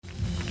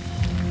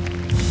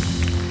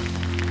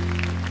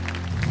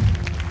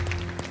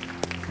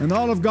And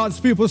all of God's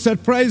people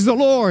said, praise the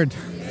Lord.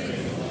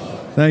 Praise the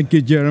Lord. Thank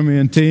you, Jeremy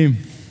and team.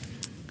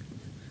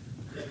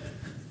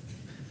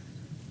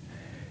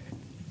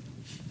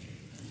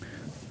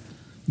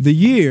 The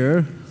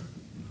year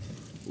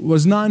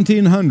was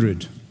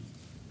 1900.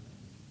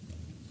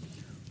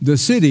 The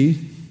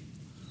city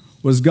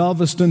was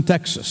Galveston,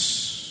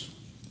 Texas.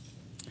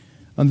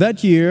 And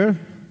that year,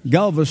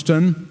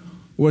 Galveston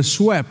was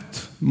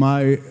swept.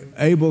 My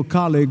able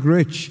colleague,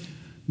 Rich,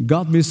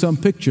 got me some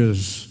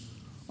pictures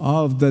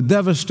of the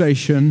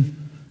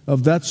devastation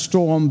of that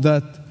storm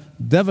that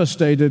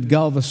devastated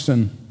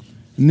Galveston,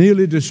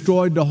 nearly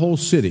destroyed the whole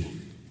city.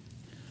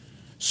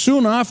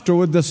 Soon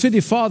afterward, the city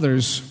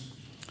fathers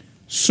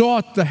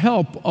sought the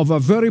help of a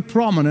very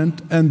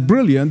prominent and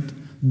brilliant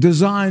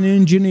design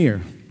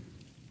engineer.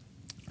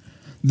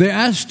 They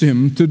asked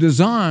him to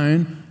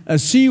design a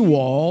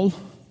seawall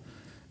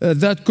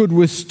that could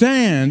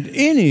withstand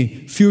any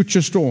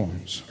future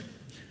storms.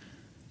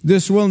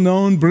 This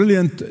well-known,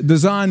 brilliant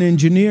design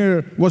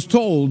engineer was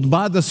told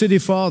by the city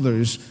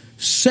fathers,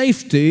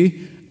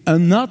 safety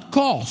and not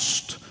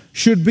cost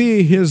should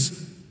be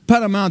his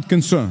paramount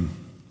concern.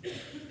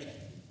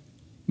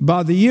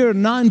 By the year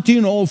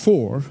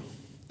 1904,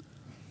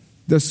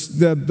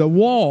 the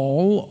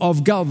wall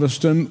of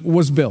Galveston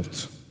was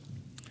built.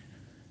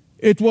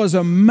 It was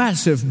a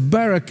massive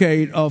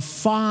barricade of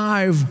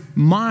 5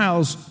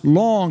 miles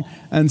long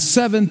and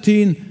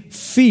 17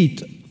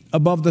 feet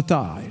above the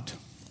tide.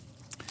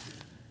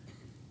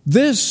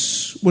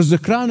 This was the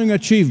crowning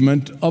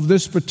achievement of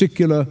this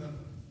particular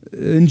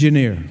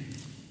engineer.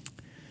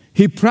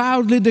 He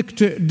proudly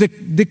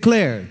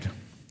declared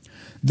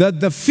that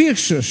the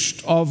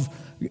fiercest of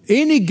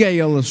any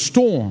gale or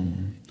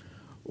storm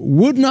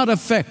would not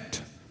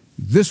affect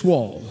this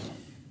wall.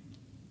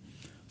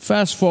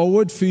 Fast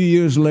forward a few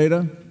years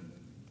later,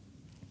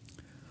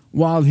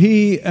 while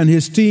he and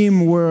his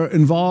team were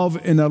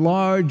involved in a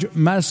large,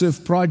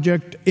 massive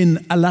project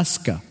in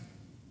Alaska,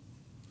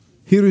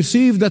 he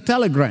received a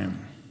telegram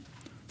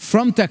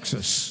from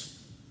Texas.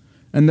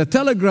 And the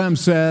telegram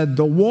said,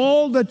 the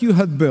wall that you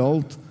had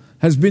built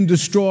has been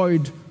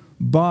destroyed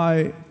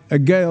by a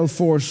gale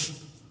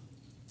force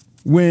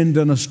wind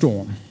and a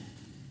storm.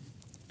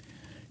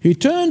 He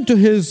turned to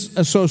his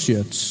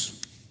associates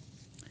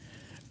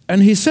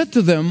and he said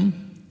to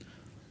them,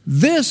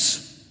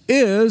 this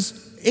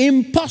is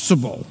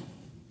impossible.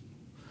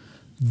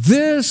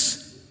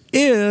 This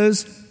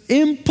is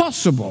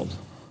impossible.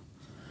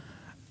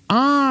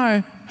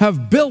 I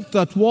have built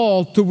that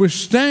wall to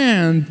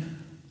withstand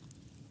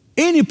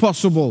any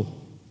possible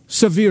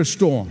severe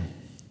storm.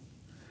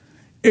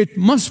 It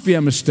must be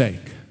a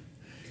mistake.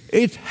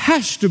 It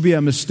has to be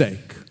a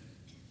mistake.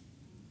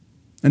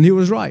 And he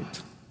was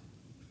right.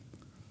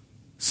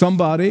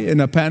 Somebody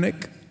in a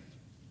panic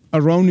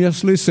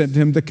erroneously sent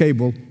him the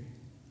cable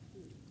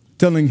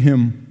telling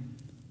him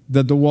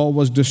that the wall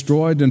was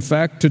destroyed. In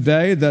fact,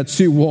 today that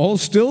sea wall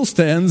still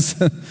stands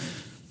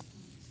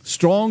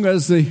strong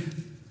as the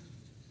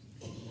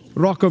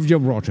Rock of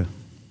Gibraltar.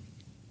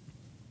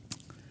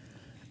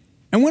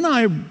 And when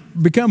I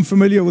became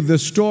familiar with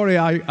this story,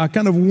 I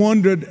kind of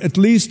wondered, at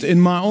least in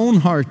my own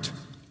heart,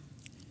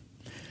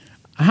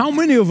 how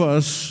many of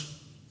us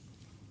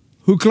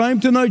who claim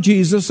to know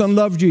Jesus and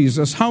love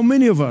Jesus, how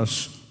many of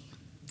us,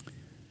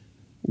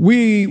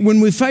 when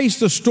we face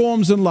the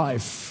storms in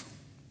life,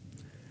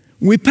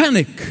 we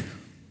panic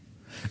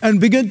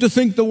and begin to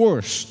think the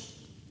worst.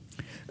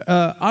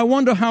 I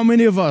wonder how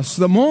many of us,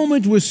 the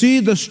moment we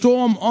see the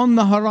storm on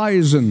the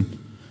horizon,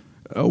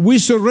 we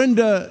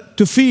surrender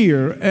to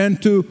fear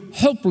and to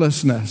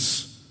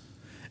hopelessness.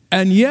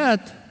 And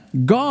yet,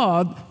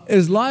 God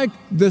is like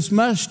this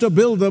master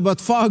builder, but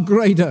far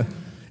greater,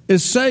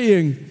 is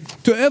saying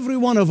to every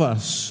one of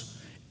us,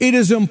 it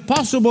is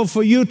impossible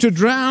for you to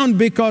drown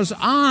because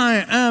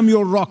I am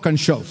your rock and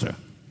shelter.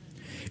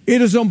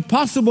 It is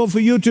impossible for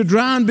you to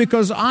drown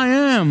because I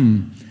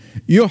am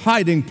your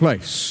hiding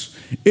place.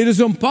 It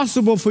is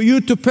impossible for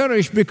you to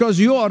perish because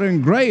you are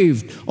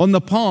engraved on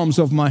the palms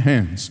of my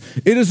hands.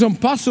 It is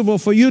impossible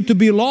for you to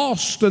be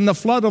lost in the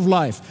flood of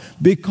life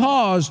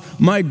because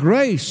my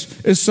grace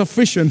is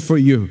sufficient for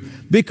you.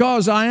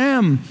 Because I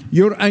am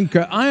your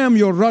anchor, I am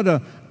your rudder,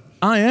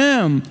 I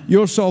am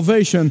your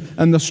salvation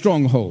and the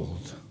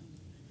stronghold.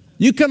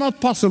 You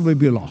cannot possibly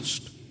be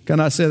lost.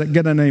 Can I say that?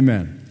 Get an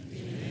amen?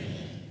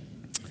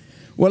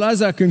 Well,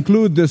 as I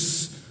conclude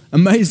this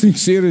amazing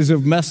series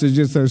of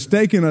messages that has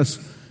taken us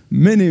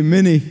many,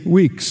 many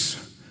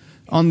weeks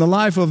on the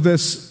life of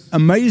this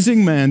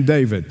amazing man,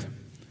 David.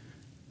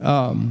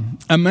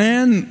 A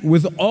man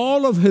with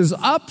all of his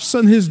ups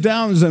and his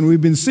downs, and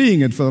we've been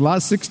seeing it for the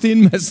last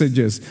 16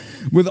 messages.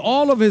 With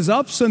all of his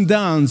ups and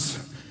downs,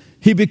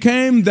 he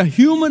became the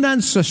human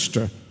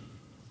ancestor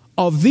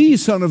of the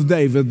Son of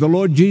David, the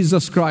Lord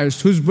Jesus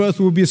Christ, whose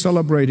birth we'll be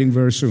celebrating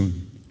very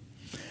soon.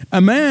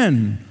 A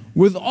man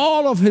with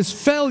all of his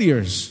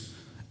failures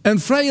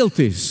and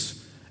frailties,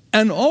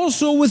 and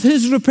also with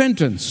his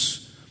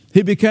repentance,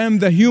 he became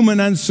the human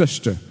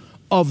ancestor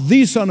of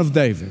the Son of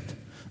David,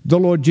 the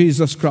Lord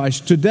Jesus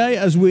Christ. Today,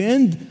 as we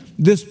end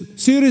this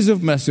series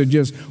of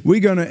messages,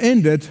 we're going to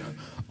end it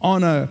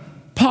on a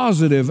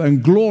positive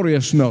and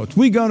glorious note.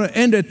 We're going to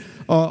end it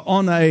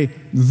on a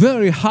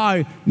very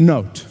high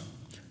note.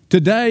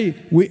 Today,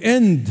 we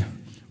end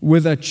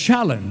with a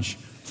challenge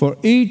for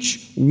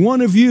each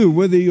one of you,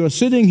 whether you're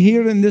sitting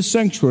here in this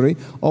sanctuary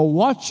or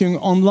watching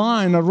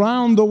online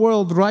around the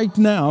world right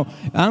now.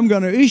 I'm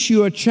going to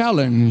issue a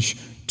challenge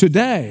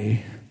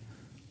today.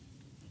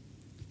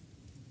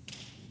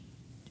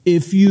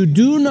 If you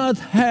do not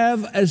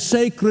have a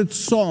sacred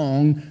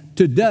song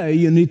today,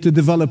 you need to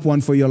develop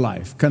one for your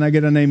life. Can I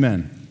get an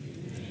amen?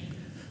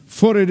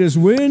 For it is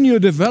when you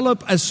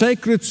develop a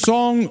sacred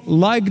song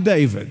like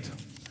David,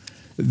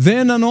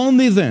 then and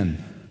only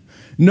then,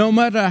 no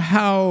matter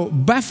how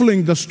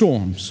baffling the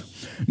storms,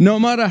 no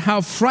matter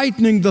how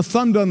frightening the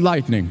thunder and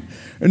lightning,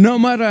 no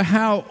matter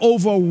how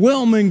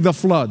overwhelming the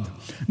flood,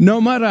 no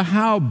matter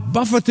how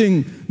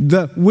buffeting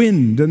the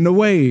wind and the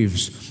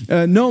waves,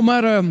 no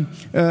matter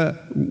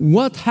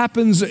what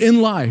happens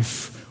in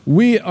life,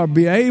 we are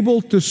be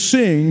able to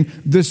sing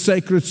this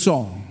sacred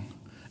song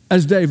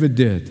as David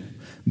did.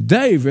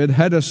 David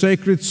had a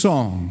sacred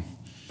song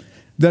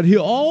that he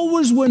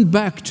always went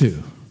back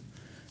to.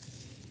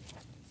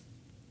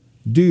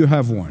 Do you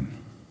have one?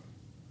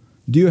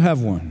 Do you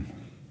have one?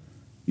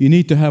 You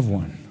need to have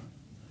one.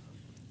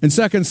 In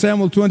 2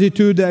 Samuel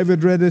 22,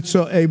 David read it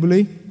so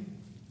ably.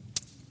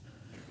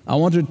 I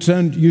want to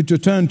turn you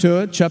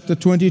to it, chapter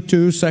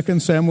 22, 2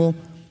 Samuel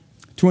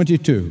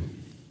 22.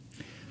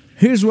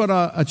 Here's what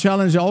a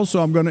challenge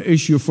also I'm going to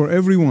issue for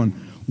everyone.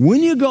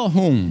 When you go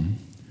home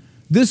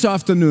this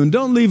afternoon,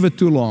 don't leave it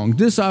too long.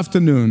 This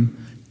afternoon,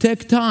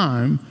 take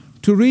time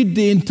to read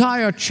the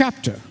entire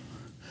chapter.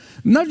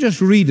 Not just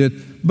read it,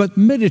 but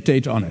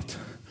meditate on it.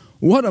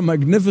 What a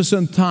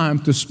magnificent time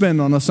to spend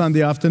on a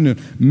Sunday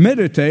afternoon.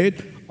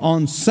 Meditate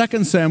on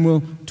 2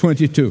 Samuel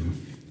 22.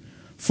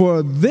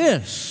 For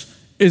this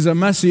is a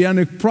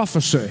messianic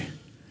prophecy.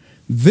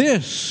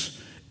 This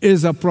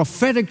is a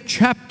prophetic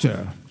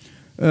chapter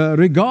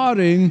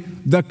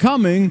regarding the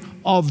coming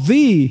of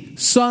the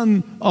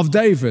Son of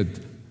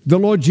David, the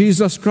Lord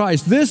Jesus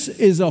Christ. This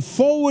is a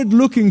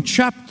forward-looking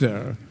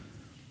chapter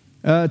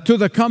to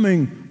the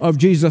coming of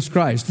Jesus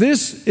Christ.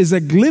 This is a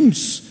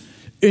glimpse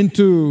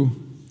into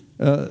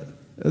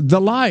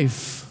the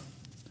life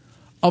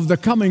of the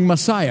coming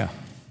Messiah.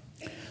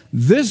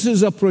 This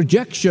is a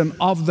projection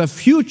of the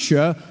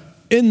future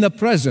in the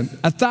present,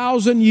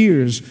 1,000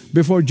 years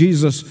before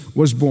Jesus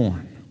was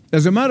born.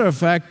 As a matter of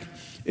fact,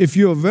 if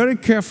you're a very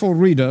careful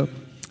reader,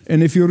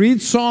 and if you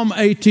read Psalm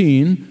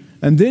 18,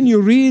 and then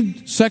you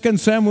read 2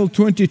 Samuel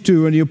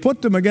 22, and you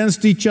put them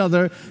against each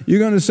other, you're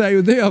going to say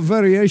they are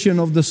variation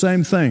of the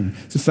same thing.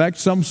 In fact,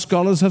 some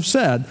scholars have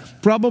said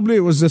probably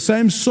it was the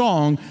same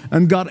song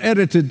and got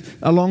edited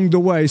along the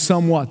way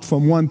somewhat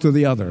from one to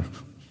the other.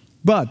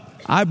 But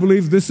I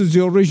believe this is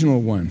the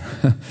original one.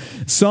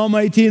 Psalm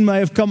 18 may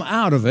have come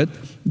out of it,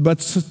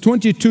 but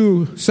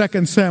 22,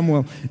 2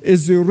 Samuel,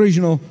 is the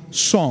original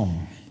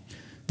song.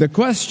 The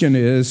question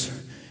is,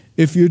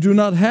 if you do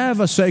not have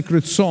a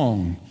sacred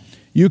song,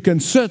 you can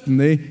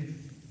certainly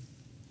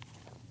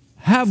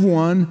have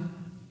one,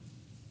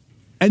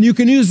 and you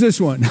can use this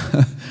one.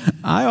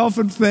 I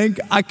often think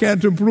I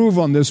can't improve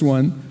on this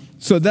one,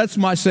 so that's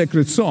my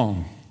sacred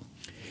song.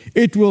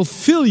 It will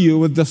fill you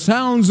with the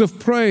sounds of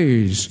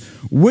praise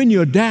when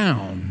you're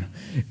down.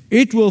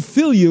 It will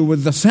fill you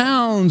with the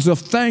sounds of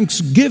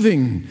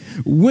thanksgiving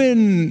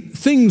when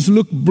things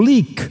look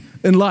bleak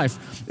in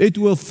life. It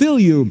will fill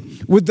you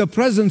with the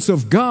presence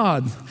of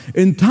God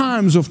in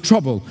times of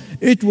trouble.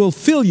 It will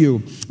fill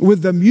you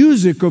with the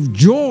music of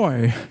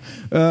joy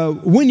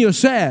when you're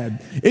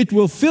sad. It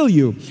will fill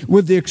you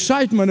with the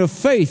excitement of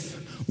faith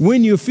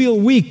when you feel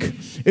weak.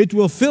 It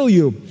will fill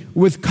you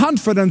with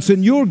confidence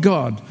in your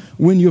God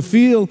when you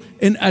feel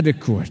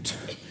inadequate.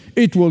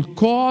 It will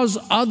cause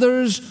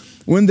others,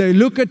 when they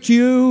look at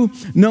you,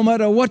 no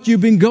matter what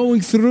you've been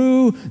going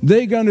through,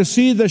 they're going to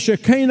see the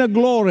Shekinah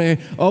glory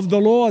of the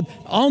Lord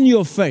on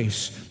your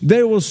face.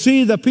 They will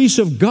see the peace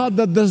of God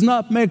that does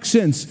not make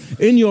sense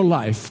in your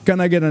life. Can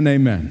I get an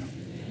amen?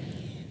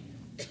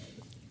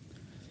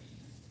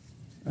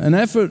 And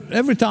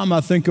every time I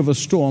think of a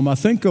storm, I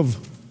think of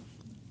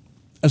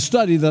a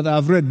study that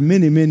I've read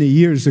many, many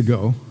years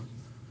ago.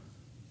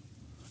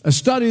 A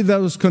study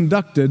that was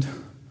conducted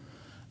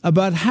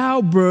about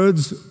how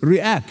birds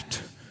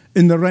react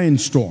in the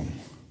rainstorm.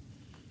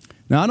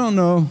 Now, I don't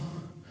know.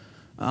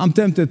 I'm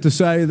tempted to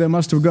say they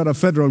must have got a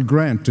federal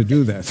grant to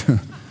do that.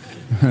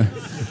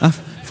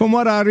 From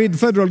what I read, the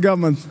federal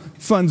government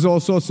funds all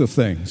sorts of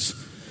things.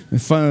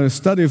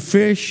 Study of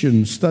fish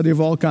and study of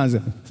all kinds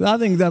of things. I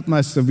think that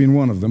must have been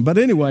one of them. But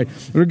anyway,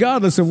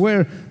 regardless of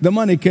where the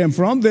money came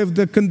from,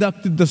 they've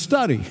conducted the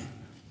study.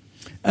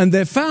 And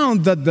they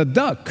found that the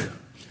duck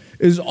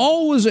is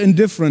always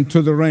indifferent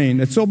to the rain.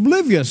 It's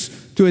oblivious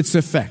to its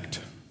effect.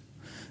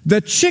 The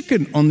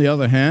chicken, on the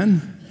other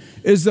hand,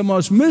 is the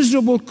most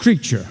miserable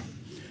creature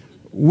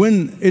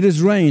when it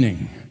is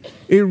raining.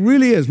 It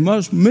really is the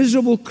most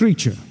miserable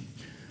creature.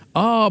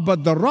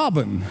 But the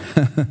robin,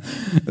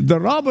 the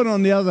robin,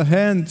 on the other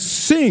hand,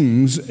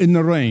 sings in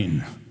the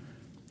rain.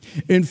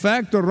 In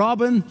fact, the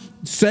robin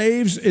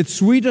saves its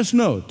sweetest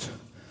note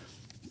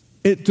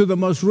to the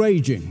most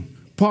raging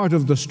part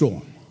of the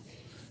storm.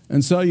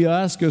 And so you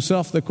ask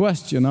yourself the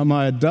question, am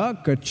I a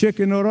duck, a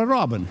chicken, or a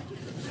robin?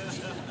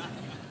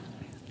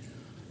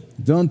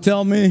 Don't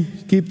tell me,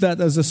 keep that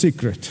as a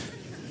secret.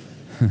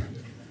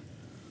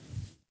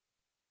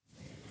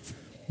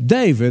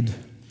 David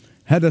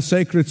had a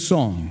sacred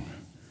song.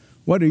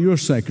 What are your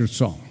sacred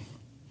songs?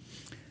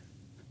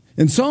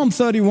 In Psalm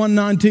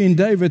 31:19,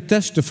 David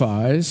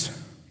testifies,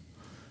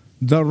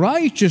 the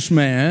righteous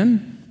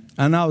man,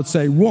 and I would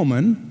say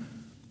woman,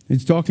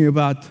 he's talking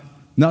about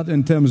not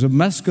in terms of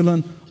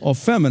masculine or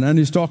feminine,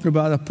 he's talking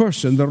about a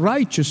person. The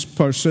righteous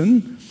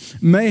person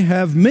may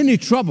have many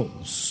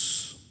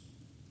troubles.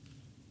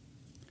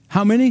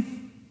 How many?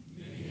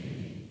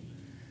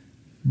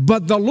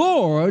 But the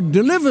Lord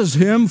delivers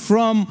him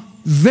from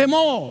them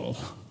all.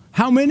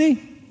 How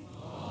many?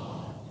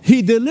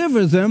 He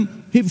delivers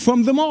them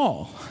from them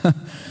all.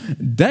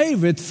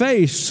 David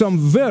faced some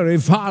very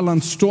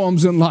violent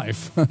storms in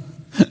life.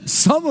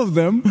 Some of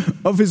them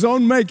of his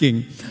own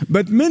making,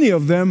 but many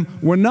of them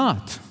were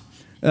not.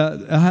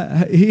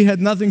 He had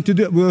nothing to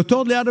do. We were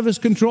totally out of his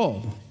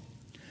control.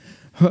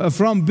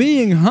 From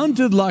being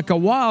hunted like a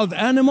wild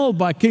animal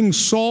by King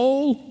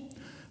Saul,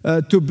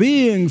 to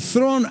being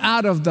thrown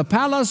out of the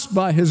palace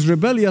by his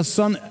rebellious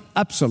son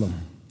Absalom.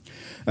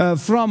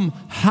 From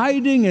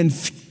hiding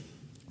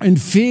in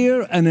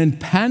fear and in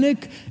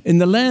panic in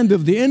the land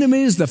of the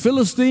enemies, the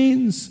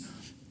Philistines,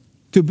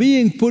 to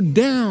being put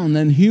down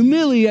and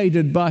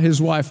humiliated by his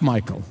wife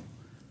Michal.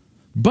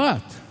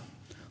 But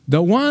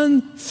the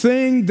one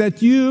thing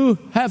that you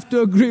have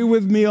to agree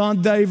with me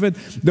on, David,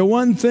 the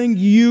one thing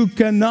you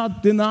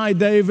cannot deny,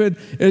 David,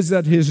 is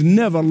that he's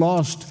never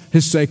lost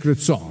his sacred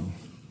song.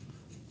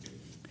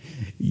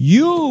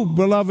 You,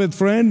 beloved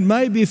friend,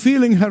 may be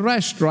feeling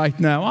harassed right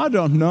now. I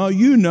don't know.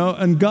 You know,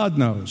 and God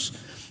knows.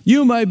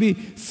 You may be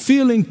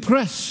feeling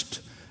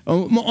pressed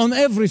on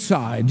every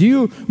side.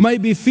 You may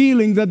be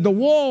feeling that the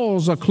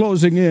walls are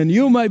closing in.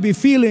 You may be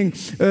feeling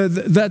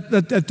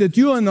that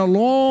you're in a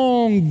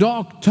long,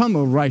 dark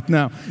tunnel right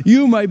now.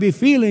 You may be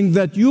feeling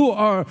that you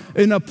are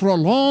in a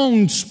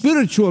prolonged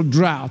spiritual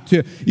drought.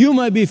 You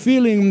may be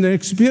feeling and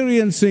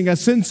experiencing a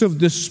sense of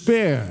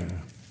despair.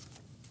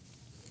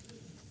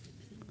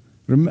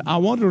 I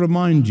want to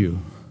remind you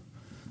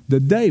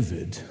that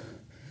David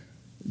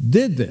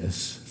did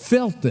this,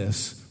 felt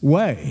this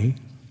way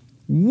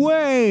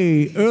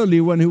early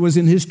when he was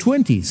in his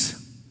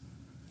 20s.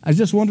 I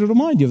just want to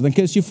remind you, in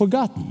case you've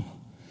forgotten.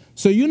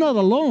 So you're not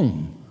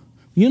alone.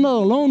 You're not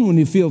alone when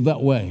you feel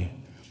that way.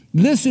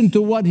 Listen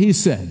to what he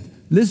said.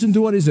 Listen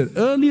to what he said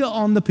earlier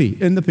on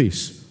in the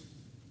piece.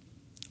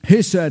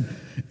 He said,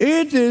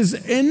 "It is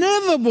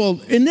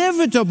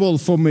inevitable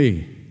for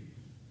me.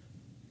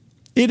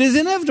 It is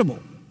inevitable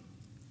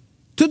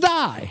to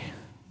die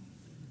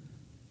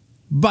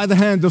by the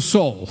hand of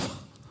Saul." Do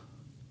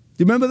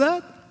you remember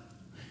that?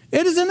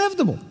 It is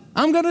inevitable.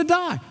 I'm going to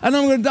die. And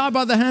I'm going to die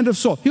by the hand of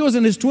Saul. He was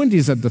in his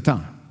 20s at the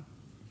time.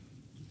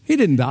 He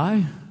didn't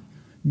die.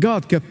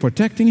 God kept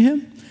protecting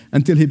him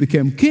until he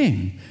became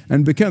king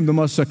and became the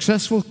most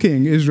successful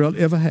king Israel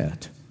ever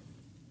had.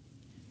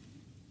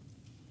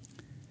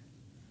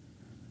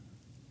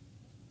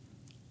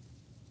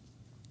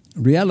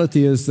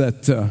 Reality is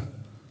that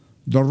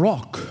the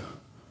rock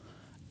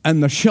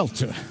and the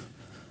shelter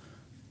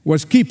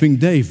was keeping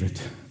David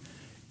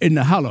in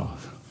the hollow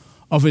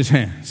of his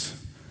hands.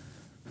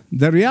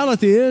 The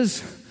reality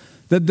is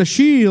that the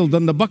shield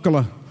and the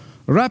buckler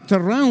wrapped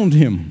around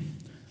him,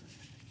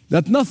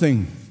 that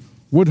nothing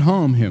would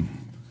harm him.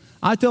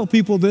 I tell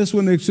people this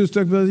when it's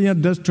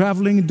just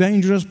traveling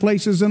dangerous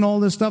places and all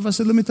this stuff. I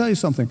said, let me tell you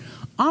something.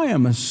 I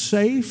am as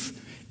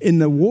safe in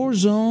the war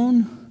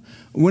zone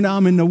when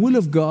I'm in the will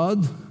of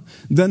God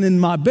than in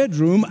my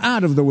bedroom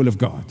out of the will of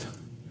God.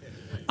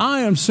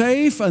 I am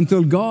safe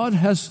until God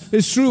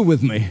is through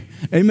with me.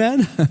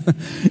 Amen?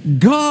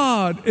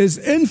 God is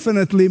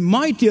infinitely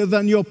mightier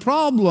than your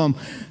problem.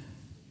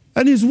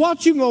 And He's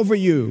watching over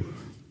you.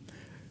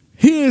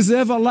 His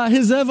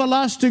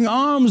everlasting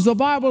arms, the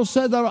Bible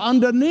said, are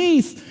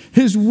underneath.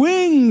 His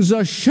wings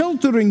are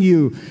sheltering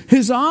you.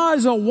 His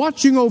eyes are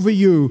watching over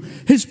you.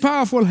 His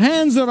powerful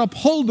hands are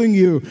upholding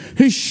you.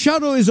 His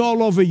shadow is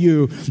all over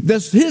you.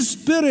 His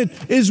Spirit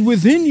is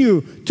within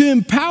you to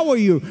empower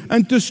you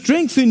and to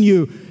strengthen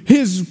you.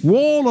 His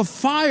wall of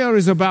fire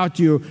is about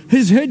you.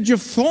 His hedge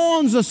of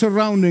thorns are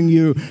surrounding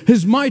you.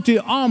 His mighty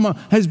armor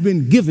has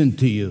been given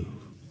to you.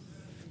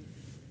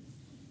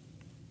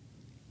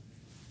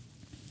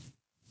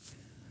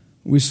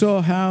 We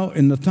saw how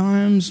in the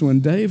times when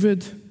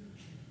David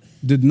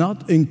did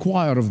not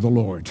inquire of the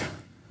Lord,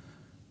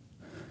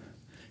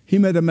 he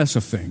made a mess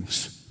of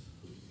things.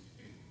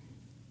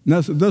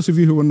 Now, those of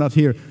you who were not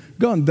here,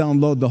 go and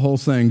download the whole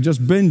thing.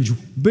 Just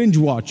binge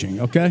watching,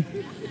 okay?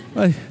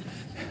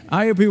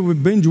 I hear people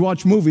binge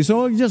watch movies,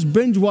 so just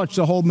binge watch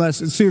the whole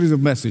series of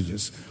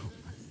messages.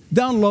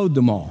 Download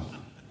them all.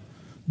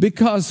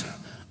 Because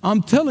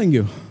I'm telling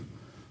you,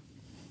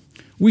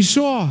 we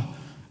saw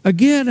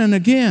again and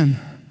again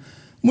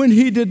when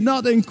he did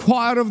not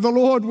inquire of the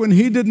Lord, when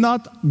he did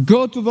not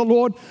go to the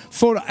Lord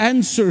for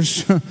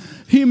answers,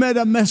 he made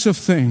a mess of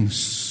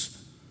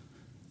things.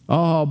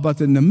 Oh, but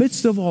in the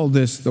midst of all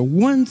this, the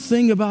one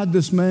thing about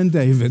this man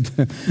David,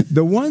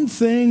 the one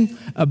thing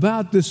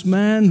about this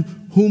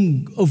man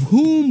of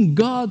whom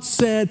God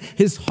said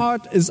his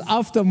heart is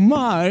after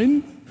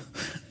mine,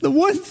 the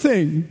one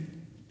thing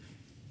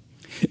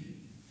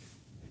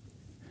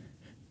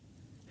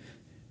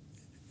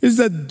is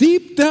that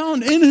deep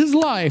down in his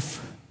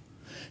life,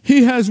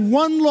 he has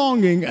one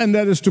longing, and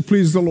that is to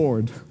please the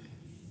Lord.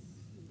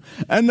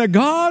 And the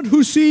God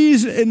who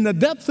sees in the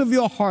depth of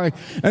your heart,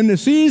 and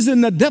sees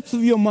in the depth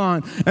of your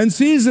mind, and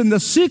sees in the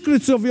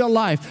secrets of your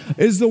life,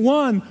 is the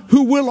one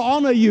who will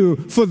honor you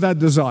for that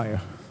desire.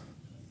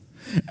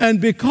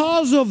 And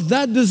because of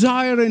that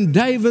desire in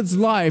David's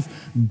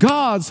life,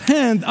 God's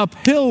hand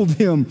upheld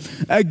him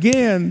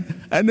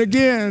again and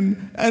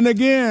again and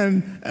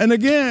again and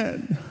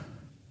again.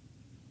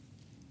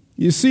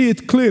 You see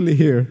it clearly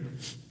here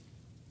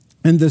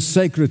in this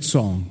sacred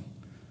song.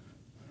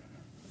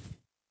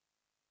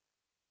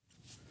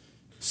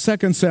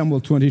 2 Samuel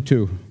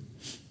 22.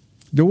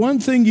 The one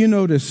thing you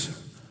notice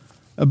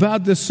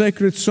about this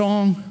sacred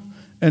song,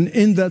 and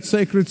in that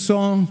sacred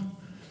song,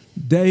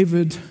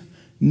 David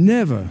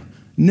never,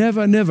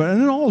 and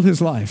in all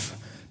his life,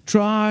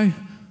 try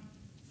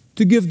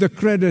to give the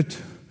credit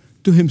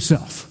to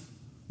himself.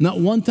 Not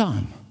one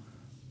time.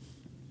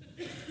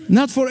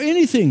 Not for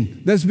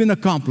anything that's been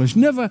accomplished.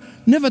 Never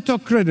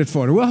took credit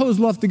for it. Well, I always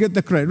love to get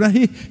the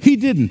credit. He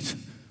didn't.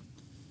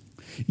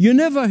 You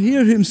never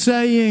hear him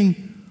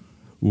saying,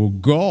 well,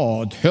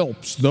 God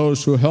helps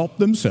those who help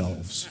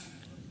themselves.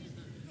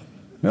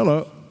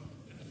 Hello.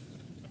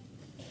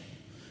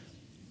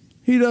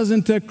 He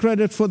doesn't take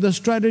credit for the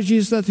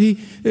strategies that he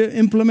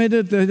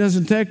implemented. He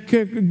doesn't take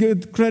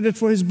credit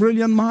for his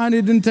brilliant mind.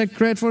 He didn't take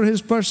credit for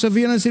his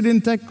perseverance. He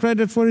didn't take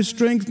credit for his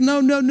strength.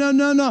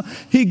 No.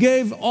 He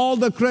gave all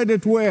the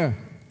credit where?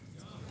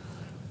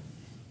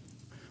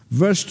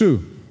 Verse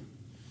 2.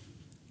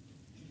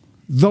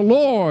 The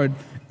Lord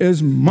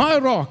is my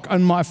rock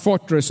and my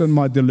fortress and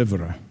my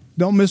deliverer.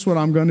 Don't miss what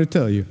I'm going to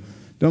tell you.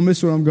 Don't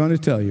miss what I'm going to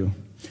tell you.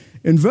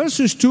 In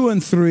verses 2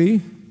 and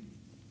 3,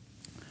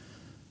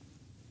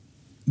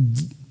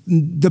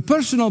 the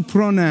personal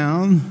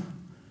pronoun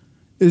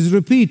is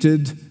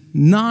repeated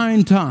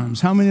 9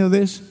 times. How many of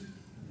this?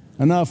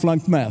 I know I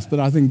flunked math, but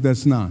I think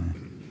that's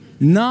 9.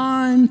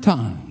 9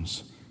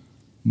 times.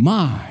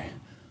 My.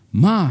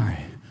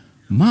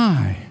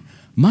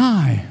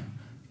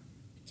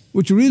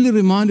 Which really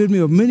reminded me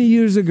of many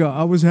years ago,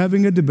 I was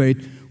having a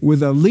debate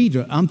with a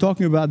leader. I'm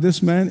talking about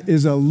this man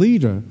is a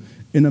leader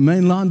in the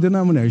mainline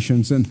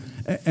denominations.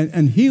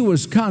 And he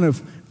was kind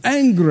of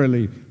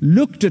angrily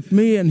looked at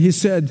me and he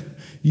said,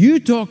 you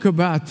talk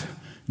about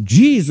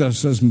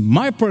Jesus as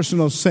my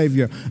personal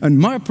Savior and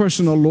my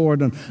personal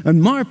Lord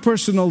and my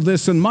personal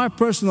this and my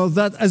personal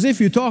that, as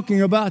if you're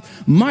talking about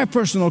my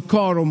personal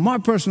car or my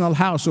personal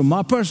house or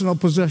my personal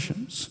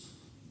possessions.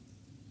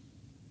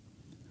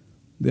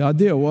 The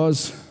idea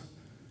was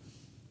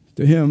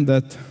to him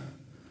that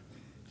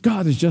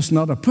God is just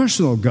not a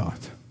personal God.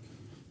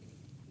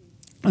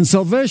 And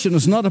salvation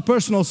is not a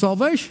personal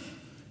salvation,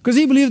 because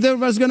he believed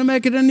everybody's going to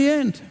make it in the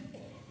end.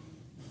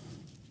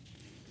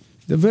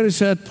 The very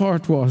sad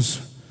part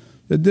was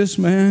that this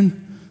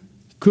man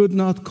could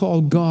not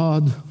call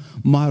God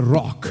my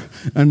rock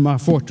and my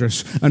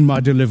fortress and my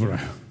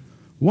deliverer.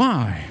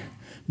 Why?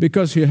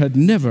 Because he had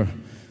never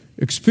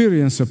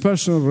experienced a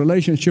personal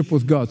relationship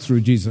with God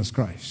through Jesus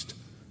Christ.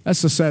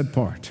 That's the sad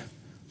part.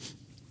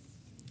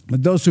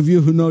 But those of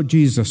you who know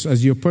Jesus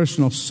as your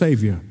personal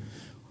Savior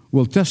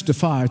will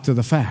testify to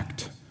the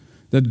fact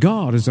that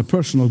God is a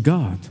personal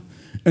God.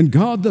 And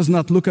God does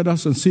not look at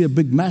us and see a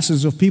big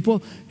masses of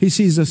people. He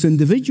sees us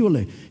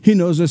individually. He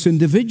knows us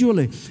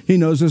individually. He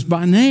knows us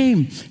by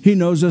name. He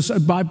knows us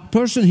by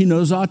person. He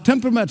knows our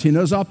temperament. He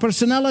knows our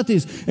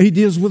personalities. And he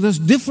deals with us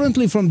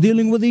differently from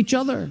dealing with each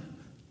other.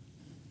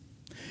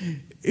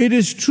 It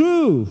is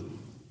true.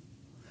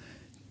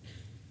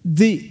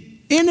 The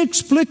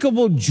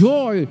inexplicable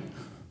joy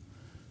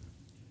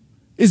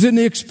is in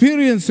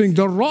experiencing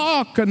the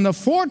rock and the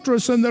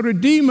fortress and the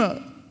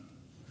Redeemer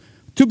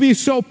to be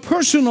so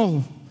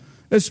personal,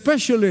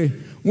 especially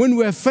when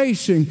we're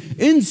facing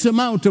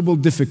insurmountable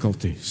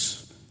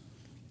difficulties.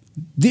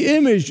 The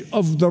image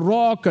of the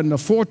rock and the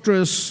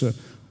fortress,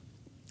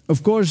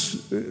 of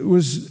course,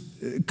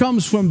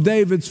 comes from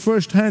David's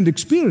first-hand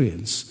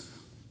experience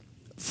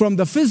from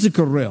the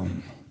physical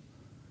realm.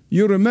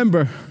 You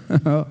remember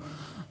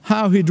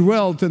how he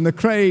dwelt in the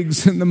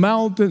crags and the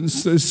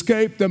mountains to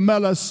escape the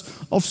malice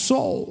of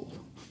Saul.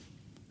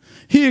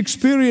 He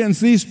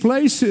experienced these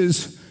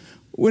places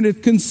when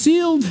it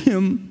concealed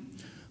him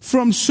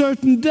from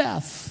certain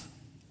death.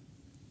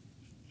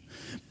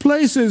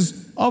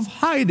 Places of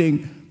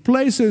hiding,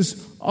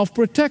 places of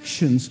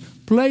protections,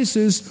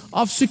 places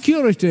of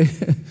security.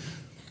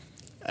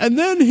 And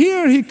then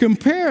here he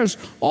compares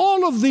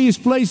all of these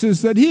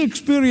places that he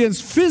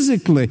experienced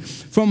physically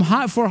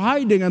for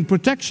hiding and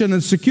protection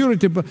and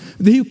security, but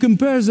he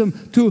compares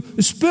them to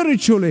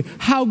spiritually,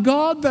 how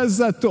God does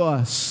that to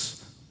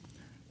us.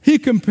 He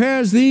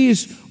compares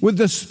these with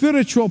the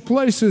spiritual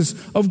places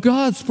of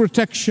God's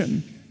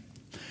protection,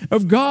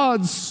 of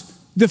God's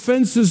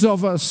defenses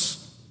of us.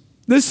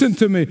 Listen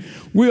to me.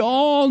 We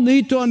all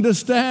need to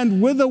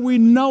understand, whether we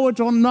know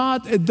it or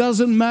not, it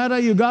doesn't matter.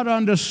 You got to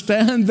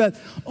understand that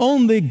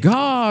only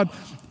God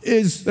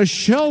is a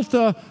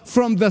shelter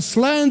from the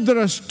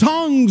slanderous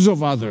tongues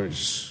of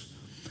others.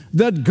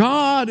 That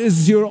God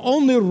is your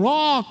only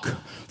rock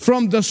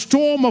from the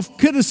storm of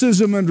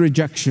criticism and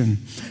rejection.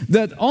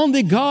 That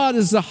only God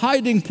is the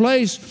hiding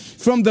place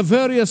from the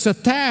various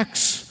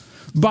attacks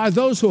by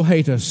those who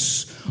hate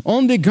us.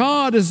 Only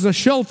God is the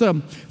shelter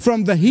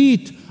from the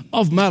heat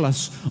of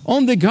malice.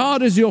 Only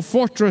God is your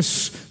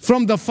fortress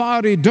from the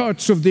fiery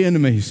darts of the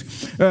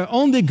enemies.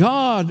 Only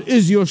God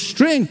is your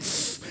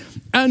strength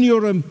and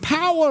your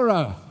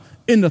empowerer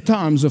in the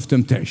times of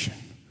temptation.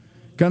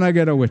 Can I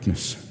get a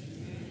witness?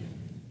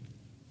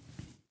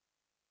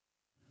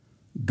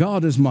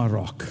 God is my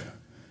rock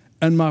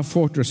and my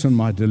fortress and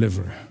my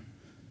deliverer.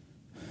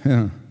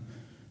 Yeah.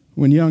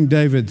 When young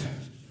David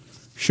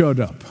showed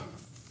up,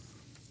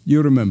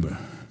 you remember,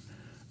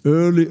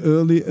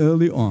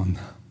 early on,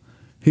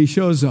 he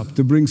shows up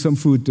to bring some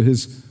food to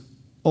his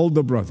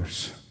older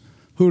brothers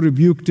who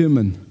rebuked him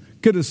and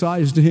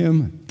criticized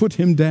him, put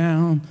him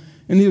down,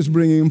 and he was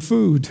bringing him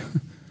food.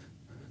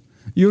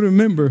 You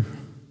remember,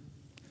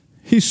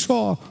 he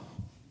saw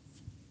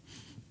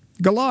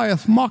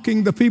Goliath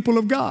mocking the people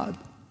of God.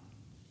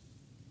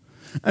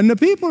 And the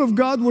people of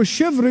God were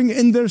shivering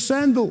in their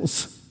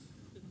sandals,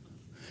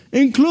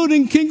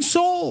 including King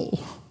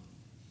Saul.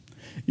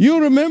 You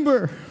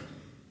remember,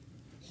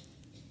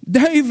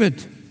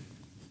 David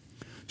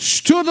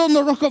stood on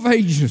the Rock of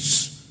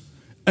Ages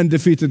and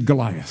defeated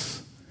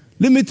Goliath.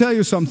 Let me tell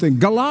you something.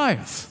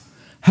 Goliath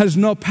has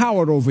no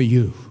power over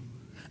you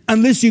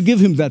unless you give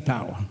him that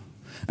power,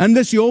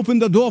 unless you open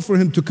the door for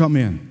him to come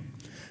in.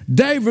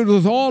 David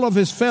with all of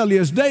his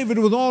failures, David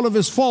with all of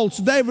his faults,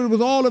 David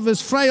with all of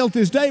his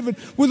frailties, David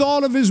with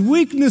all of his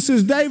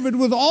weaknesses, David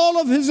with all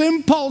of his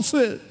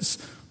impulses,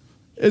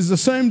 is the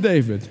same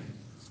David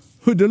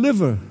who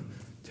delivered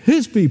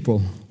his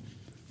people,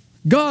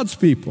 God's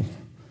people,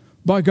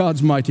 by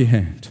God's mighty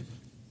hand.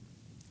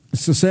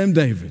 It's the same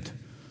David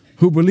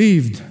who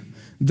believed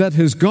that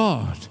his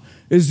God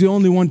is the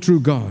only one true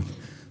God.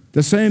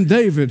 The same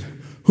David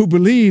who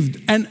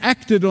believed and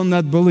acted on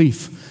that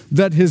belief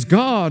that his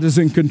God is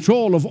in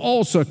control of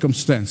all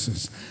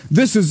circumstances.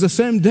 This is the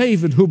same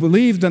David who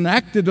believed and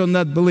acted on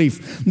that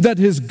belief that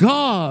his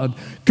God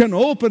can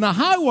open a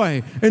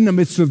highway in the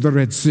midst of the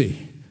Red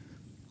Sea.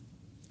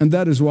 And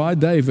that is why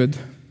David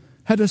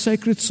had a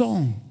sacred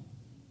song.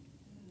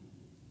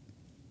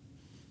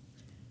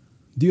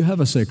 Do you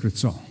have a sacred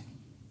song?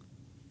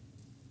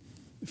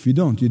 If you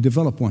don't, you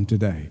develop one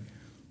today.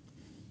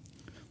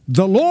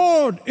 The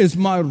Lord is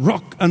my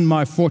rock and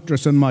my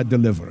fortress and my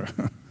deliverer.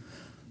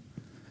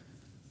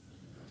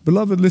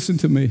 Beloved, listen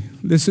to me.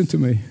 Listen to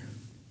me.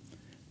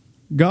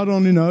 God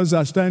only knows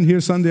I stand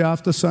here Sunday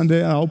after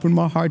Sunday. I open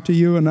my heart to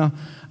you, and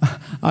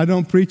I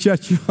don't preach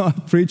at you. I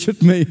preach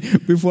at me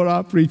before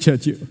I preach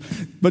at you.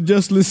 But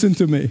just listen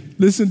to me.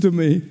 Listen to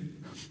me.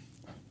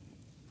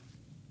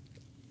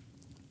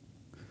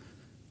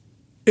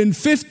 In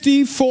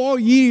 54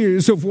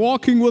 years of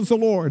walking with the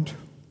Lord,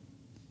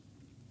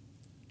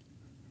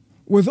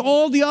 with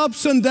all the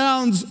ups and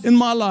downs in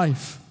my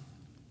life,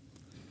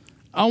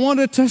 I want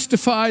to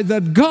testify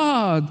that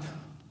God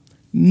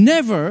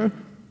never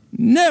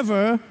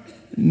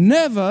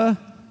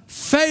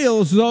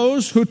fails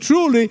those who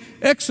truly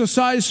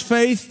exercise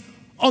faith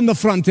on the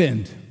front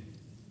end.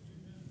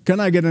 Can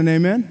I get an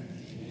amen?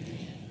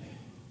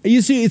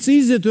 You see, it's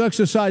easier to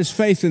exercise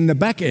faith in the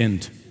back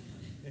end.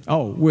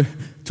 Oh,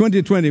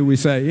 2020 we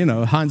say,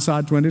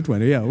 hindsight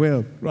 2020. Yeah,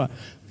 well, right.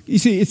 You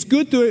see, it's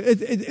good to,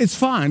 it's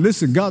fine.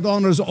 Listen, God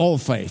honors all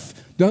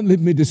faith. Don't let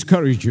me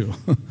discourage you.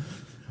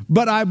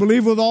 But I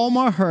believe with all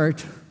my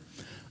heart,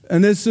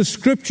 and it's the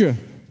scripture,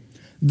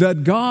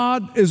 that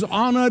God is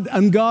honored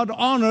and God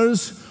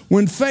honors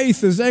when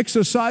faith is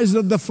exercised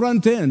at the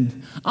front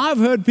end. I've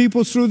heard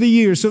people through the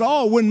years say,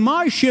 when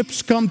my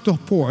ships come to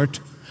port,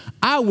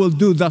 I will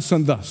do thus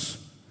and thus.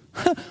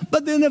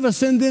 But they never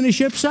send any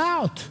ships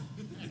out.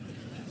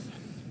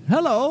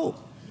 Hello.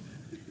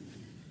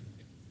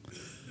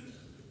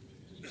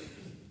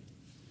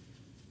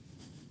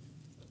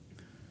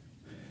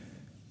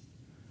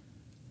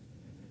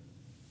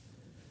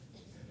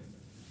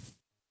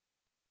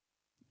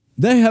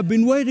 They have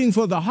been waiting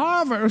for the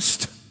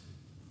harvest,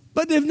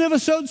 but they've never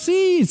sowed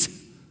seeds.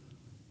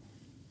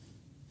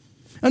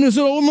 And they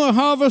said, when my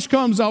harvest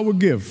comes, I will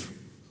give.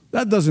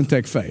 That doesn't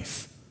take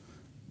faith.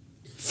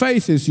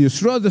 Faith is you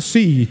throw the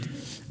seed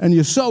and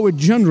you sow it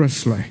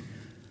generously,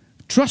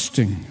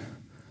 trusting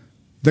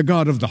the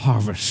God of the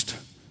harvest.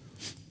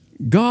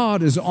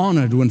 God is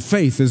honored when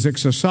faith is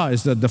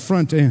exercised at the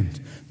front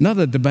end. not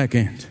at the back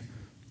end.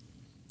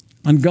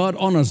 And God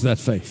honors that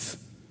faith.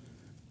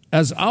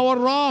 As our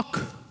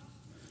rock,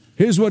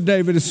 here's what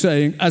David is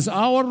saying, as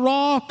our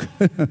rock,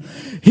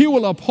 he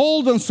will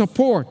uphold and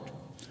support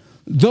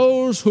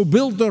those who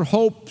build their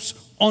hopes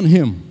on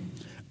him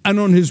and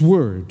on his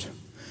word.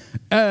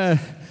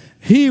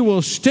 He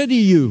will steady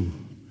you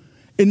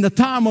in the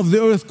time of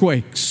the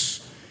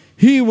earthquakes.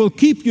 He will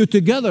keep you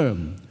together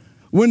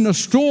when the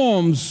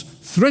storms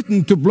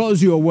threaten to blow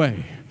you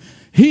away.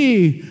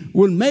 He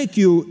will make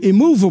you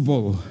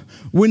immovable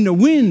when the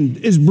wind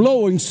is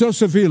blowing so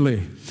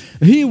severely.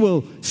 He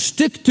will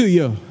stick to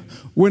you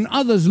when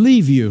others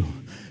leave you.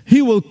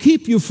 He will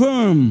keep you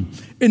firm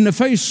in the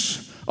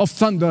face of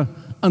thunder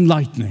and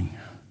lightning,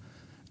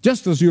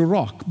 just as your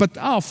rock. But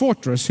our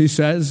fortress, he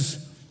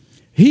says,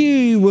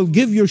 he will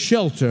give you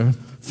shelter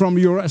from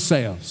your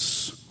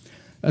assailants.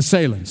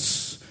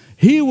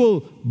 He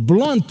will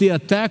blunt the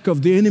attack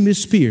of the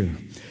enemy's spear.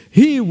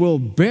 He will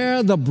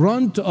bear the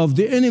brunt of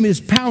the enemy's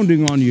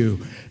pounding on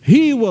you.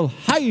 He will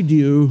hide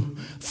you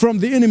from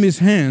the enemy's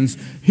hands.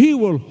 He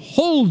will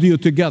hold you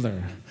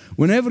together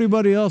when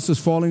everybody else is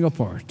falling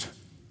apart.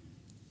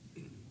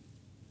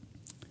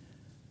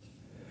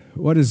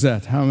 What is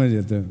that? How many?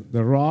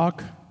 The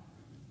rock,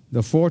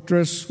 the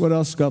fortress. What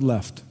else got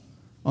left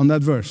on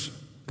that verse?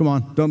 Come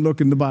on, don't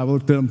look in the Bible.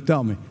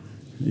 Tell me.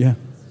 Yeah,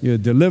 you're a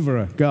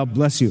deliverer. God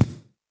bless you.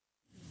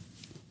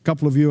 A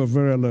couple of you are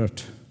very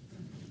alert.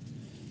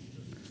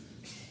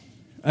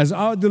 As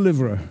our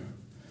deliverer,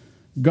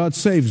 God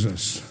saves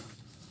us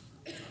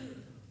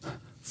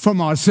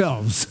from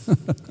ourselves.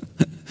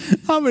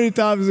 How many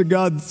times did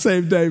God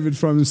save David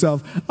from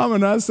himself? I'm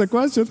going to ask the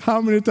question,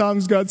 how many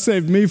times God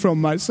saved me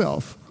from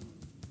myself?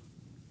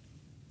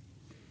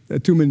 There are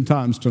too many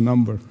times to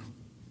number.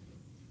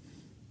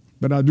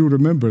 But I do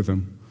remember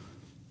them.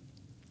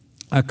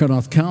 I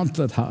cannot count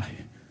that high.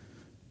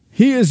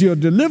 He is your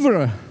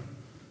deliverer.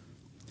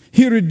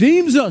 He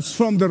redeems us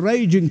from the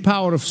raging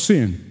power of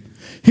sin.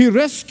 He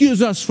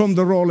rescues us from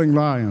the roaring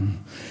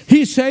lion.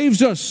 He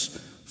saves us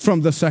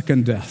from the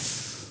second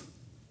death.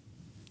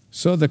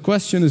 So the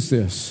question is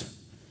this: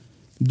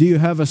 do you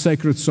have a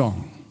sacred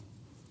song?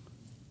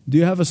 Do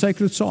you have a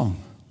sacred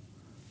song?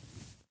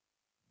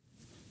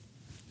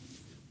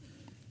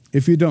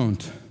 If you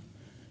don't,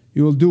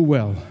 you will do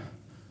well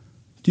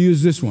to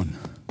use this one.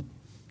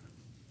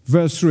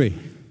 Verse 3.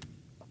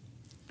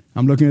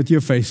 I'm looking at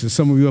your faces.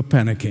 Some of you are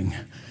panicking.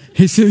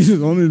 He says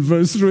it's only in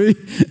verse 3.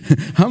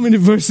 How many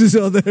verses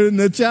are there in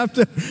the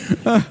chapter?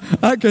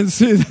 I can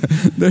see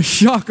the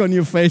shock on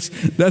your face.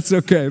 That's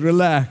okay.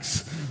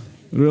 Relax.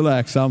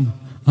 Relax. I'm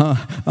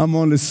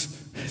only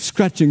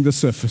scratching the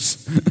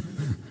surface.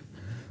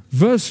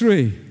 Verse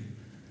 3.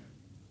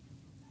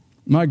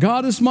 My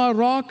God is my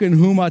rock in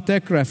whom I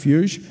take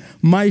refuge,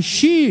 my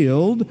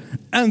shield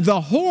and the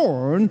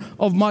horn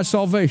of my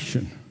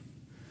salvation.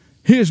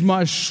 He is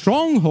my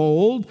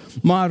stronghold,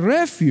 my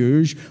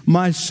refuge,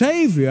 my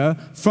Savior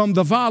from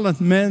the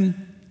violent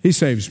men. He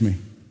saves me.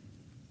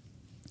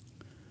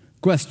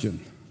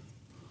 Question: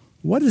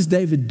 what is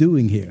David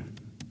doing here?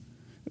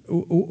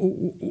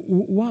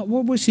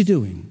 What was he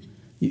doing?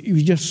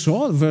 You just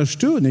saw verse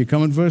 2, and you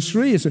come in verse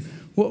 3. You say,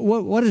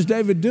 what is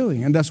David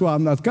doing? And that's why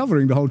I'm not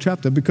covering the whole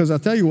chapter, because I'll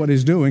tell you what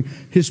he's doing.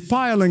 He's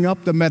piling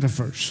up the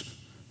metaphors.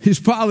 He's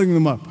piling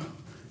them up.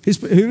 He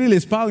really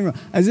is piling them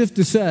up, as if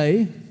to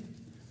say,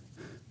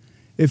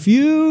 if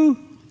you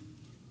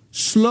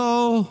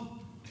slow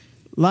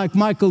like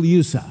Michael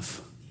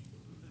Youssef,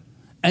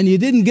 and you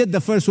didn't get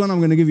the first one, I'm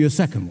going to give you a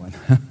second one.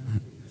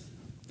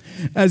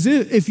 As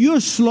if you're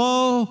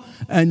slow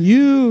and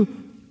you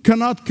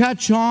cannot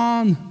catch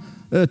on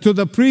to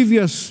the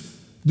previous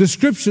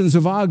descriptions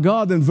of our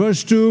God in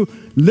verse 2,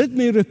 let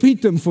me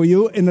repeat them for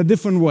you in a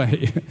different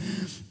way.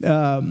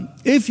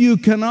 If you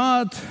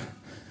cannot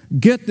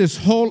get this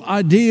whole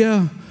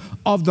idea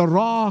of the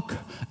rock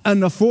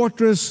and the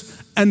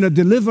fortress and the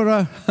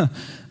deliverer,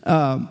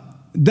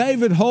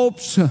 David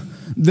hopes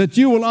that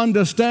you will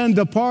understand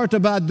the part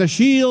about the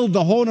shield,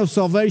 the horn of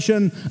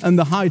salvation, and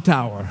the high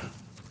tower.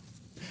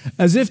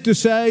 As if to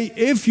say,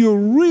 if you're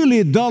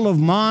really dull of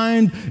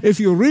mind, if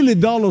you're really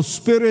dull of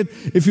spirit,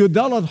 if you're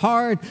dull at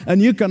heart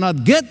and you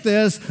cannot get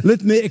this,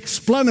 let me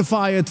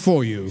explanify it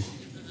for you.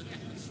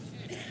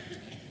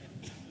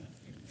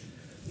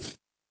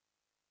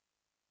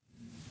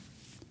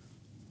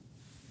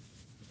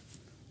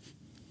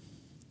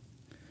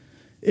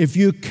 If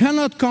you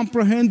cannot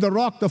comprehend the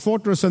rock, the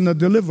fortress, and the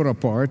deliverer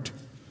part,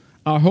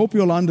 I hope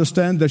you'll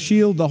understand the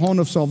shield, the horn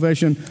of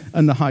salvation,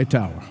 and the high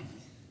tower.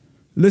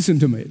 Listen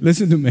to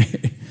me.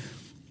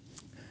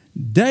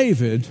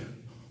 David,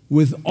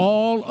 with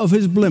all of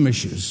his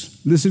blemishes,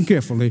 listen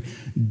carefully,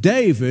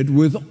 David,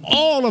 with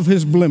all of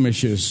his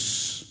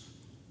blemishes,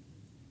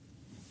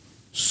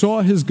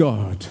 saw his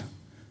God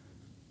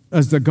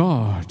as the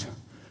God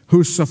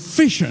who's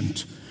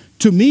sufficient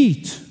to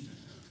meet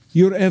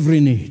your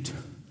every need.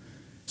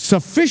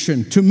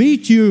 Sufficient to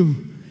meet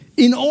you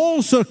in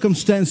all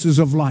circumstances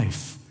of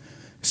life.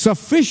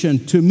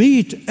 Sufficient to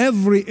meet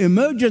every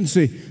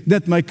emergency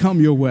that may come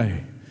your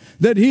way.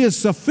 that He is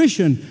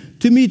sufficient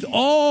to meet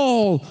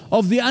all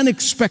of the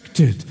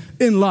unexpected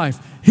in life.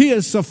 He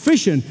is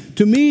sufficient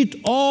to meet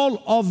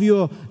all of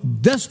your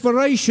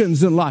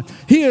desperations in life.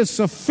 He is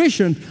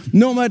sufficient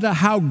no matter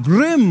how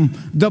grim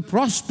the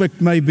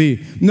prospect may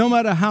be, no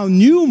matter how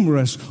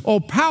numerous or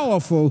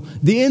powerful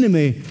the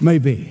enemy may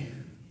be.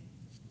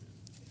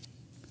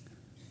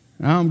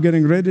 Now I'm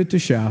getting ready to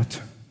shout,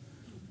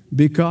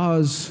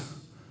 because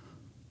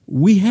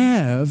we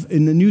have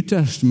in the New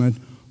Testament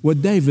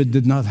what David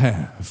did not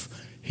have.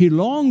 He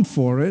longed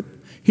for it.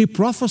 He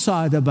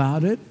prophesied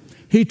about it.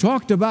 He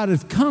talked about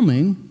it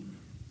coming,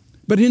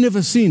 but he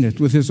never seen it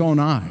with his own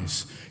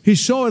eyes. He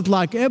saw it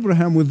like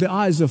Abraham with the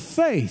eyes of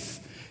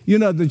faith. You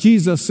know that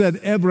Jesus said,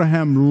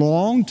 Abraham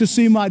longed to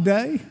see my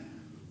day.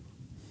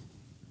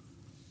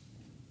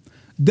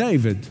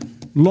 David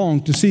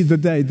longed to see the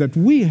day that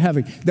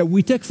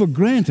we take for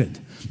granted,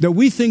 that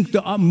we think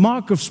the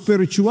mark of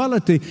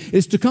spirituality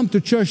is to come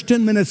to church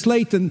 10 minutes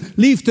late and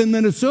leave 10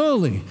 minutes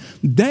early.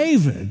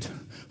 David,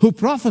 who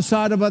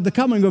prophesied about the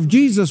coming of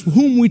Jesus,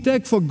 whom we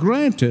take for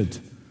granted,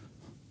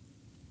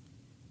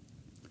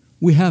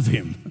 we have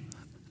Him.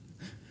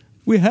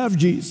 We have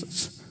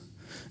Jesus,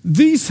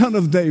 the Son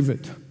of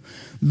David,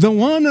 the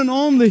one and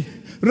only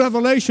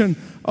revelation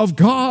of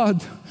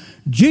God.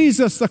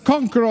 Jesus, the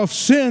conqueror of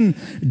sin.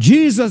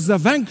 Jesus, the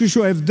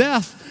vanquisher of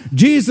death.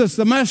 Jesus,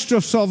 the master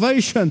of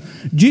salvation.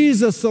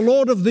 Jesus, the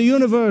Lord of the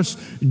universe.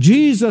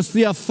 Jesus,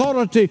 the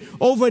authority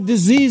over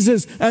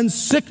diseases and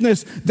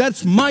sickness.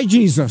 That's my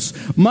Jesus.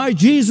 My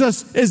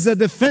Jesus is the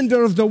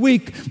defender of the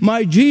weak.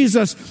 My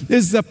Jesus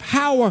is the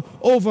power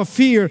over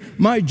fear.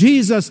 My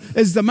Jesus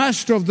is the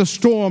master of the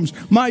storms.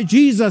 My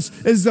Jesus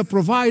is the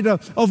provider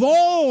of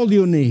all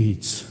your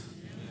needs.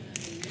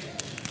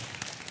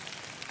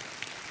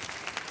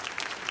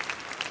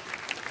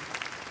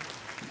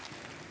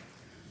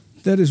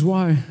 That is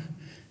why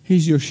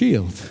He's your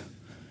shield.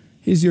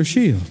 He's your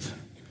shield.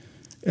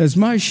 As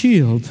my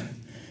shield,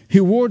 He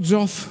wards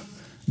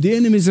off the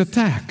enemy's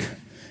attack.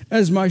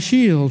 As my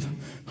shield,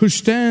 who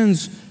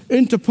stands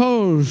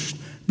interposed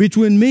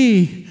between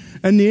me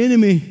and the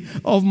enemy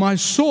of my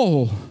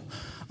soul.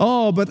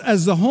 Oh, but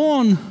as the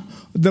horn,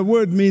 the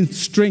word means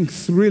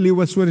strength. Really,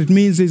 what it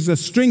means is the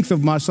strength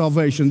of my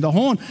salvation. The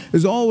horn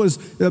is always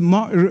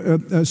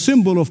a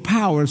symbol of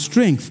power,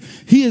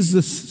 strength. He is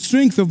the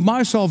strength of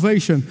my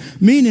salvation,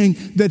 meaning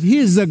that He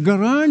is the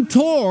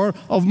guarantor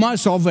of my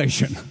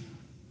salvation.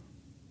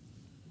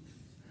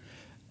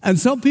 And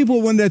some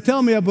people, when they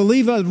tell me a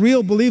believer, a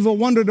real believer,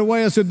 wandered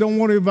away, I said, don't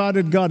worry about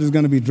it. God is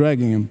going to be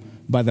dragging him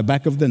by the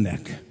back of the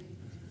neck.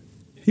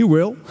 He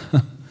will.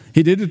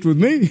 He did it with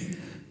me.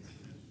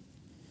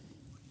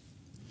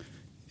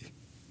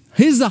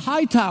 He's the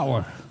high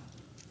tower,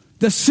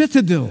 the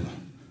citadel,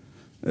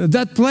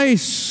 that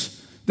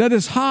place that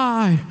is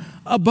high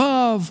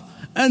above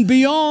and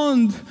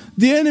beyond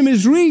the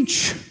enemy's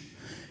reach.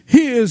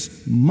 He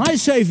is my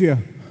Savior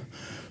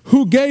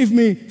who gave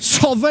me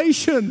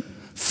salvation,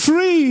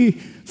 free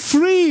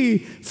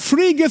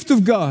gift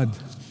of God.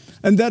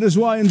 And that is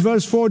why in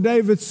verse 4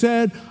 David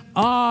said,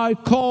 I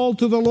call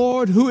to the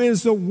Lord who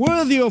is the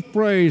worthy of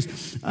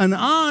praise, and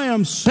I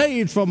am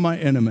saved from my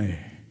enemy.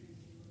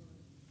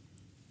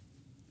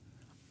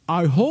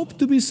 I hope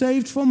to be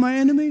saved from my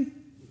enemy.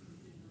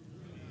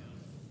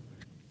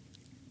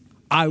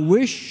 I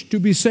wish to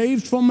be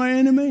saved from my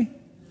enemy.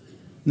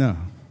 No.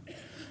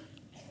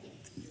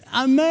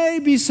 I may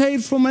be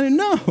saved from my enemy.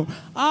 No,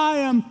 I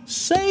am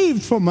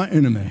saved from my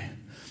enemy.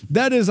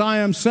 That is, I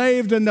am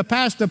saved in the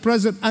past, the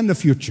present, and the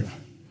future.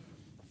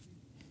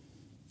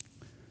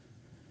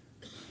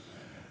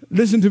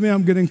 Listen to me,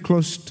 I'm getting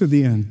close to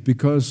the end,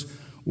 because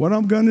what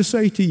I'm going to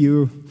say to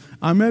you,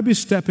 I may be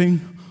stepping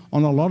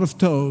on a lot of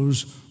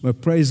toes,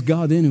 but praise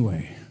God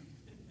anyway.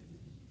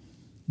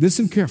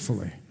 Listen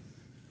carefully.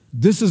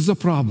 This is the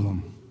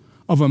problem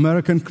of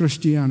American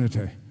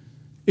Christianity.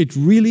 It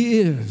really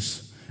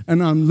is.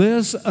 And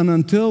unless and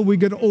until we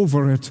get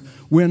over it,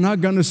 we're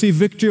not going to see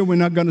victory, we're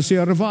not going to see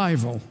a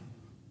revival.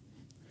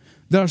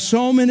 There are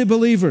so many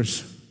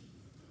believers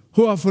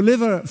who are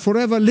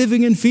forever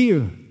living in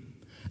fear.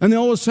 And they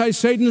always say,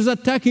 Satan is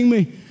attacking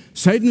me.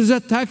 Satan is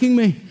attacking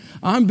me.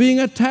 I'm being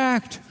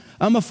attacked.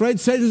 I'm afraid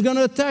Satan's going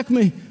to attack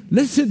me.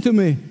 Listen to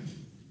me.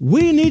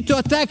 We need to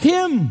attack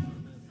him.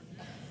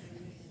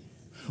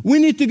 We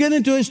need to get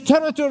into his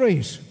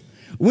territories.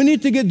 We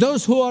need to get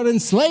those who are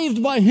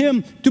enslaved by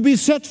him to be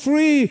set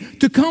free,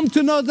 to come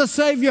to know the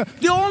Savior,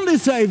 the only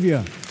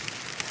Savior.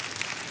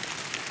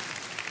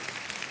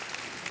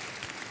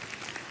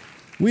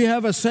 We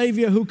have a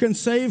Savior who can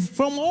save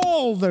from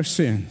all their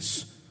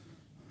sins.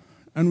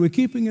 And we're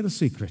keeping it a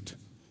secret.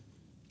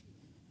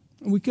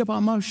 And we keep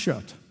our mouth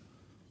shut.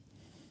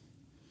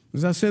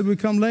 As I said, we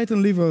come late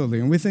and leave early,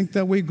 and we think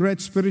that we're great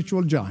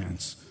spiritual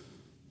giants.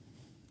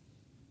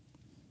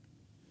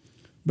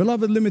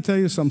 Beloved, let me tell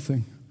you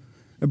something.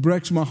 It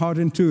breaks my heart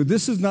in two.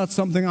 This is not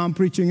something I'm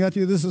preaching at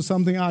you. This is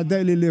something I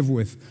daily live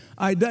with.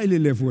 I daily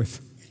live with.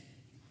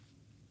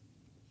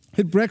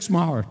 It breaks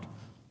my heart.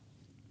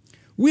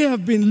 We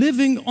have been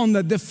living on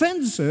the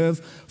defensive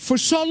for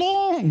so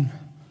long.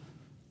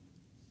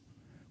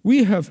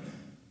 We have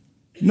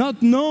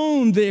not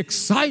known the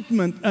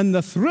excitement and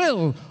the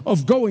thrill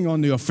of going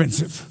on the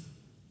offensive.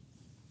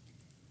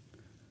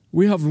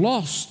 We have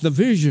lost the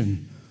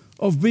vision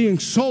of being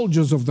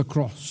soldiers of the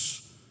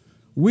cross.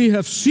 We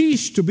have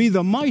ceased to be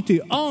the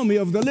mighty army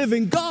of the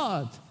living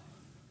God.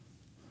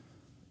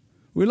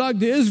 We're like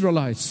the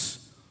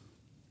Israelites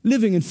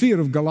living in fear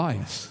of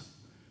Goliath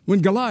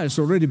when Goliath's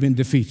already been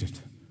defeated.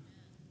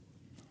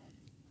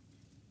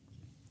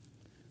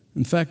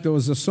 In fact, there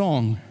was a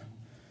song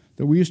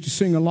that we used to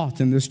sing a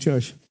lot in this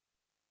church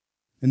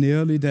in the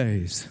early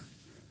days.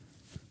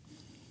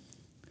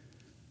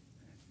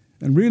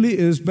 And really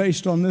is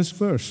based on this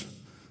verse,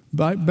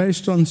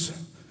 based on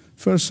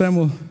 1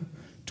 Samuel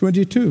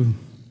 22.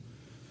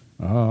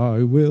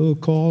 I will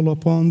call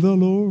upon the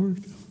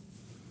Lord,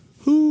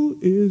 who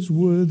is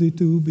worthy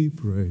to be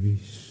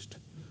praised.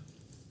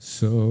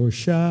 So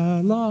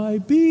shall I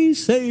be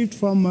saved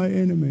from my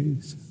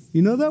enemies.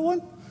 You know that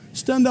one?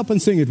 Stand up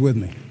and sing it with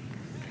me.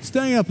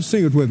 Stand up and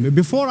sing it with me.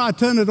 Before I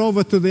turn it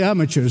over to the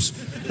amateurs,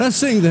 let's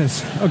sing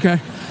this,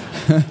 okay?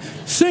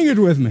 Sing it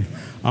with me.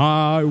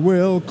 I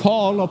will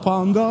call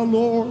upon the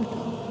Lord,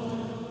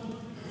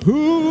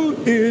 who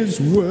is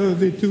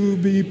worthy to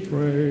be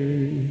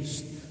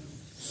praised.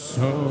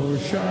 So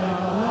shall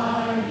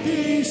I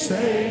be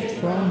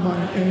saved from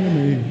my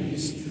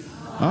enemies.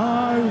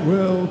 I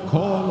will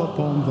call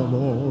upon the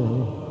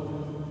Lord.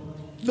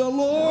 The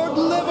Lord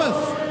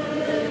liveth,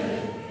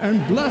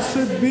 and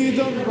blessed be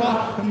the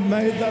rock, and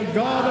may the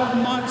God of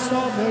my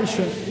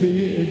salvation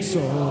be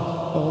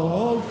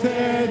exalted.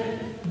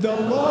 The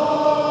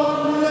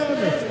Lord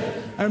liveth,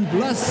 and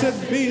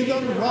blessed be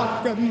the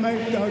rock, and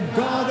may the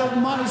God of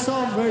my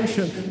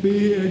salvation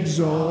be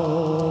exalted.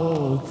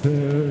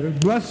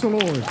 Bless the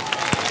Lord.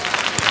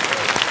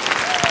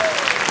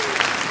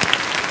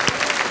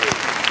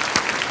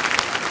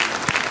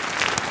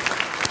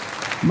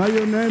 May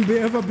your name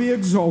ever be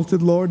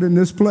exalted, Lord, in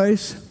this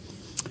place.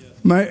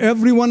 May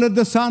everyone at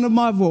the sound of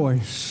my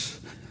voice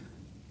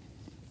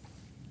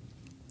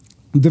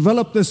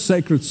develop this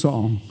sacred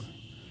song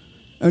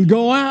and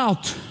go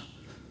out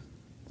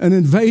and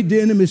invade the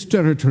enemy's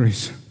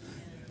territories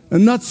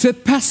and not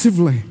sit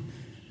passively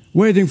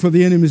waiting for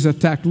the enemy's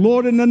attack.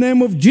 Lord, in the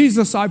name of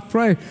Jesus, I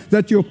pray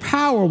that your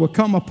power will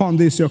come upon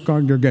this, your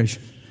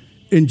congregation.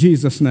 In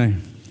Jesus'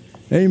 name,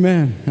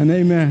 amen and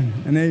amen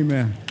and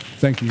amen.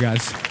 Thank you,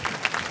 guys.